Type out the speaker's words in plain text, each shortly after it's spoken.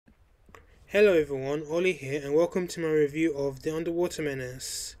Hello everyone, Oli here, and welcome to my review of The Underwater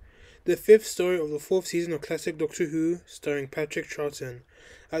Menace, the fifth story of the fourth season of classic Doctor Who, starring Patrick Troughton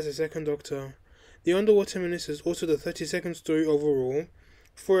as the second Doctor. The Underwater Menace is also the 32nd story overall,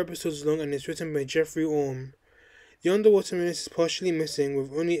 4 episodes long, and is written by Jeffrey Orme. The Underwater Menace is partially missing,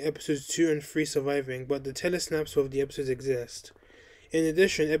 with only episodes 2 and 3 surviving, but the telesnaps of the episodes exist. In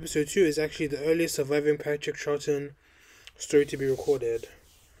addition, episode 2 is actually the earliest surviving Patrick Troughton story to be recorded.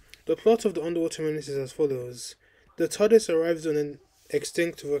 The plot of The Underwater Menace is as follows. The TARDIS arrives on an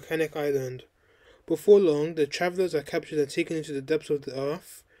extinct volcanic island. Before long, the travelers are captured and taken into the depths of the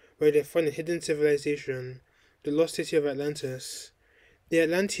earth, where they find a hidden civilization, the lost city of Atlantis. The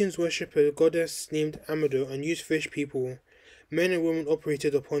Atlanteans worship a goddess named Amado and use fish people, men and women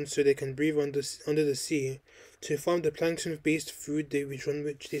operated upon so they can breathe under the sea, to farm the plankton-based food on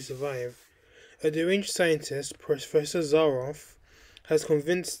which they survive. A deranged scientist, Professor Zaroff, has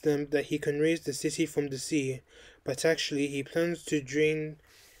convinced them that he can raise the city from the sea, but actually he plans to drain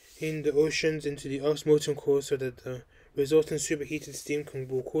in the oceans into the Earth's molten core so that the resultant superheated steam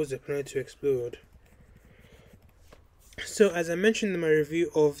will cause the planet to explode. So, as I mentioned in my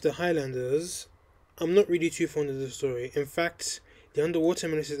review of The Highlanders, I'm not really too fond of the story. In fact, The Underwater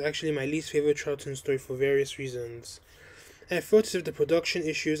Menace is actually my least favourite Troughton story for various reasons. I felt as if the production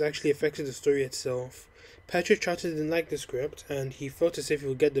issues actually affected the story itself. Patrick Troughton didn't like the script, and he felt as if he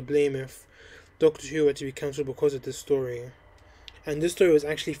would get the blame if Doctor Who were to be cancelled because of this story. And this story was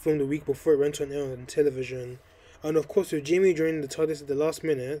actually filmed a week before it went on air on television. And of course, with Jamie joining the TARDIS at the last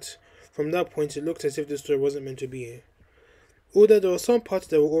minute, from that point it looked as if this story wasn't meant to be. Although there were some parts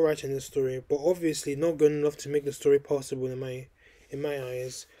that were alright in this story, but obviously not good enough to make the story passable in my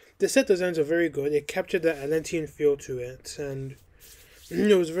eyes. The set designs are very good. It captured that Atlantean feel to it, and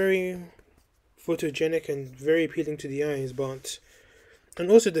it was very photogenic and very appealing to the eyes,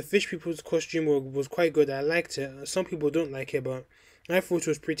 and also the fish people's costume was quite good. I liked it. Some people don't like it, but I thought it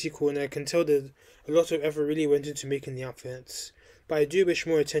was pretty cool, and I can tell that a lot of effort really went into making the outfits. But I do wish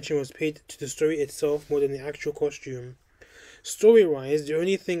more attention was paid to the story itself more than the actual costume. Story-wise, the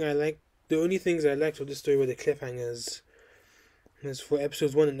only things I liked of this story were the cliffhangers. As for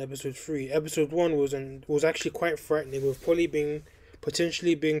episodes 1 and episode 3, episode 1 was actually quite frightening, with Polly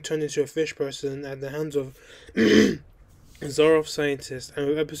potentially being turned into a fish person at the hands of Zaroff scientist, and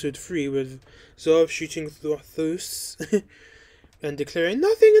with episode 3 with Zaroff shooting Thos and declaring,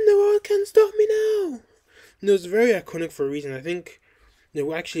 "Nothing in the world can stop me now!" And it was very iconic for a reason. I think they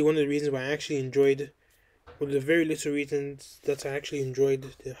were actually one of the reasons why I actually enjoyed, one of the very little reasons that I actually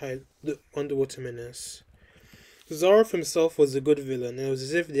enjoyed the Underwater Menace. Zaroff himself was a good villain, and it was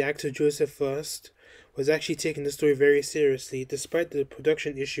as if the actor Joseph First was actually taking the story very seriously, despite the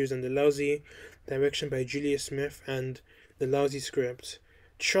production issues and the lousy direction by Julius Smith and the lousy script.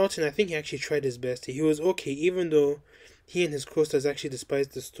 Troughton, I think he actually tried his best. He was okay, even though he and his co-stars actually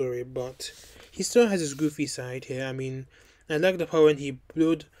despised the story, but he still has his goofy side here. I mean, I like the part when he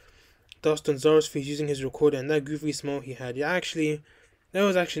blowed dust on Zaroff's face using his recorder, and that goofy smile he had. That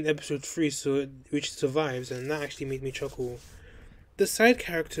was actually in episode 3, which survives, and that actually made me chuckle. The side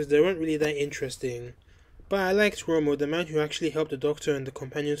characters, they weren't really that interesting, but I liked Romo, the man who actually helped the Doctor and the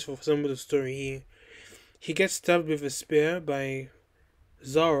companions for some of the story. He gets stabbed with a spear by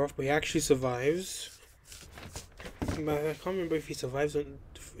Zaroff, but he actually survives. But I can't remember if he survives,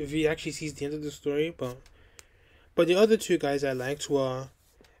 if he actually sees the end of the story, but the other two guys I liked were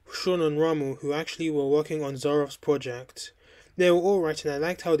Sean and Ramu, who actually were working on Zaroff's project. They were alright, and I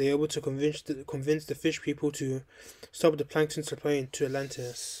liked how they were able to convince the fish people to stop the plankton supply into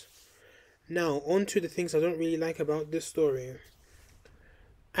Atlantis. Now, on to the things I don't really like about this story.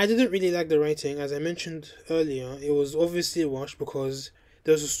 I didn't really like the writing. As I mentioned earlier, it was obviously washed because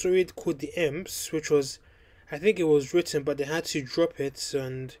there was a story called The Imps, which was, I think it was written, but they had to drop it,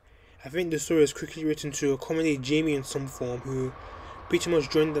 and I think the story was quickly written to accommodate Jamie in some form, who pretty much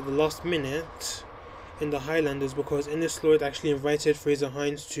joined at the last minute in the Highlanders, because Innes Lloyd actually invited Fraser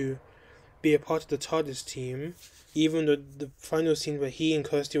Hines to be a part of the TARDIS team, even though the final scene where he and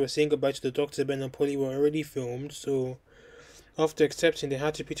Kirsty were saying goodbye to the Doctor, Ben and Polly were already filmed. So after accepting, they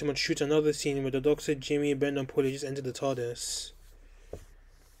had to pretty much shoot another scene where the Doctor, Jamie, Ben and Polly just entered the TARDIS.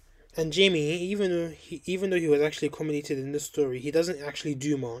 And Jamie, even though he was actually accommodated in this story, he doesn't actually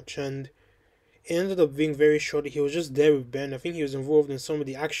do much, and it ended up being very short. He was just there with Ben. I think he was involved in some of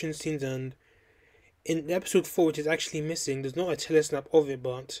the action scenes, and in episode 4, which is actually missing, there's not a telesnap of it,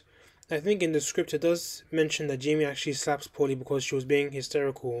 but I think in the script it does mention that Jamie actually slaps Polly because she was being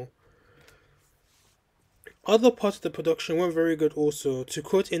hysterical. Other parts of the production weren't very good also. To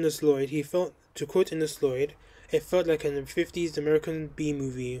quote Innes Lloyd, it felt like a 50s American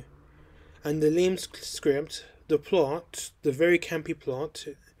B-movie. And the lame script, the plot, the very campy plot,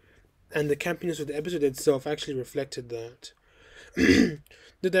 and the campiness of the episode itself actually reflected that.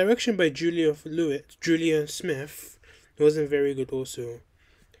 The direction by Julia Smith, wasn't very good also.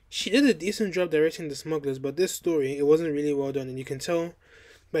 She did a decent job directing The Smugglers, but this story, it wasn't really well done, and you can tell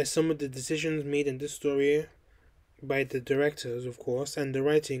by some of the decisions made in this story by the directors, of course, and the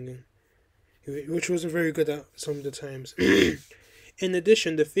writing, which wasn't very good at some of the times. In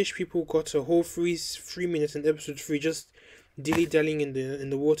addition, the fish people got a whole 3 minutes in episode 3 just dilly dallying in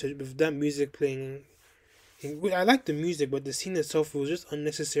the water with that music playing. I liked the music, but the scene itself was just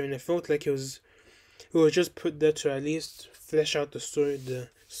unnecessary, and it felt like it was just put there to at least flesh out the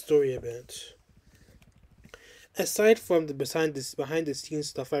story a bit. Aside from the behind the scenes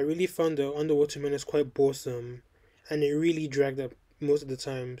stuff, I really found the Underwater Menace quite boresome, and it really dragged up most of the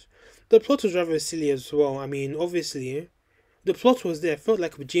times. The plot was rather silly as well. I mean, obviously, the plot was there. It felt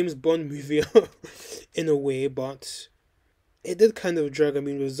like a James Bond movie in a way, but it did kind of drag. I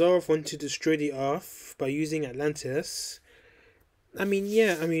mean, Resolve wanted to destroy the Earth by using Atlantis. I mean,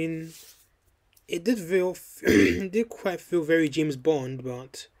 yeah, I mean, it did feel, it did quite feel very James Bond,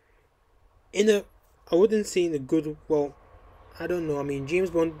 but I wouldn't say in a good, well, I don't know. I mean, James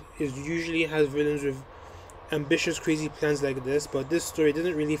Bond usually has villains with ambitious, crazy plans like this, but this story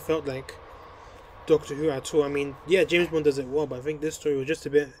didn't really felt like Doctor Who at all. I mean, yeah, James Bond does it well, but I think this story was just a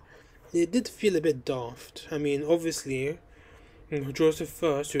bit, it did feel a bit daft. I mean, obviously, Joseph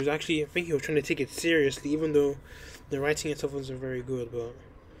First, who was actually, I think he was trying to take it seriously, even though the writing itself wasn't very good,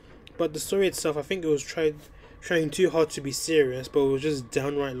 but the story itself, I think it was trying too hard to be serious, but it was just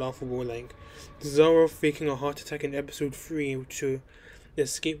downright laughable, like Zara faking a heart attack in episode 3 to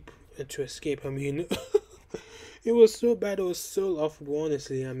escape. I mean, it was so bad, it was so laughable,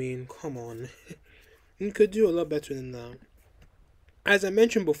 honestly. I mean, come on. You could do a lot better than that. As I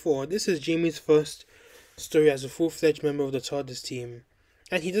mentioned before, this is Jamie's first story as a full-fledged member of the TARDIS team,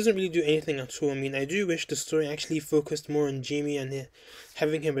 and he doesn't really do anything at all. I mean, I do wish the story actually focused more on Jamie and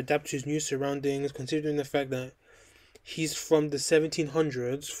having him adapt to his new surroundings, considering the fact that he's from the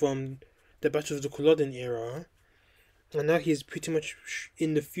 1700s, from the Battle of the Culloden era, and now he's pretty much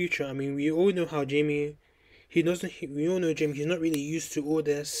in the future. I mean, we all know how Jamie, we all know Jamie, he's not really used to all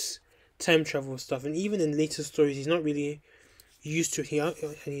this time travel stuff, and even in later stories, he's not really used to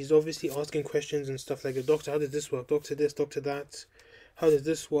it, and he's obviously asking questions and stuff like, the Doctor, how does this work? Doctor this, Doctor that, how does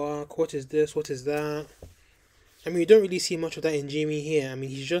this work? What is this? What is that? I mean, you don't really see much of that in Jamie here. I mean,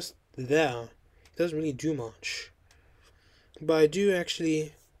 he's just there. He doesn't really do much. But I do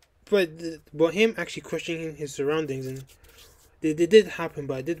actually, but him actually questioning his surroundings, and they did happen,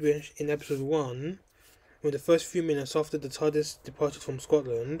 but I did wish in episode 1, when the first few minutes after the TARDIS departed from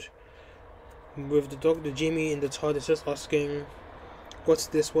Scotland, with the Doctor, Jamie in the TARDIS just asking, what's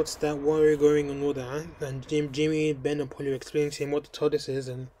this, what's that, why are you going, and all that, and Jamie, Ben and Polly explaining to him what the TARDIS is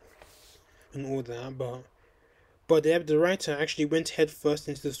and all that, but the writer actually went head first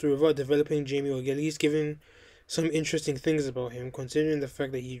into the story without developing Jamie, or at least giving some interesting things about him, considering the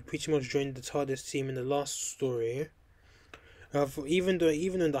fact that he pretty much joined the TARDIS team in the last story. Even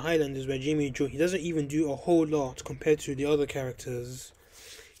in the Highlanders where Jamie joined, he doesn't even do a whole lot compared to the other characters.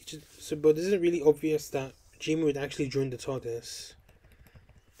 But it isn't really obvious that Jamie would actually join the TARDIS.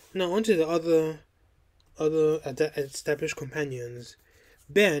 Now onto the other established companions.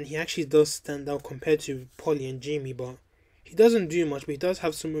 Ben, he actually does stand out compared to Polly and Jamie, but he doesn't do much, but he does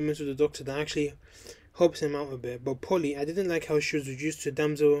have some moments with the Doctor that actually helps him out a bit. But Polly, I didn't like how she was reduced to a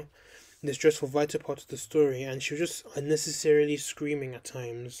damsel in distress for vital parts of the story, and she was just unnecessarily screaming at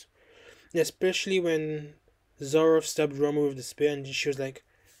times. Especially when Zaroff stabbed Rama with the spear, and she was like,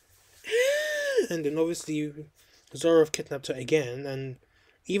 and then obviously Zaroff kidnapped her again, and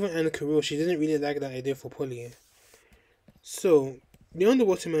even Anna Carroll, she didn't really like that idea for Polly. So, the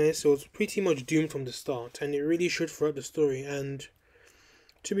Underwater Menace was pretty much doomed from the start, and it really showed throughout the story, and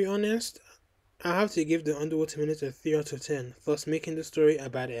to be honest, I have to give the Underwater Menace a 3 out of 10, thus making the story a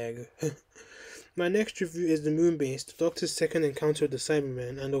bad egg. My next review is the Moon-based Doctor's second encounter with the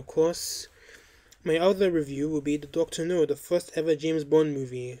Cybermen, and of course, my other review will be the Doctor No, the first ever James Bond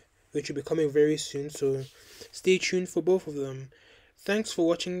movie, which will be coming very soon, so stay tuned for both of them. Thanks for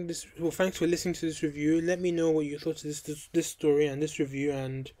watching this, well, thanks for listening to this review. Let me know what you thought of this story and this review,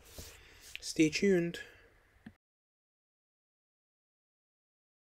 and stay tuned.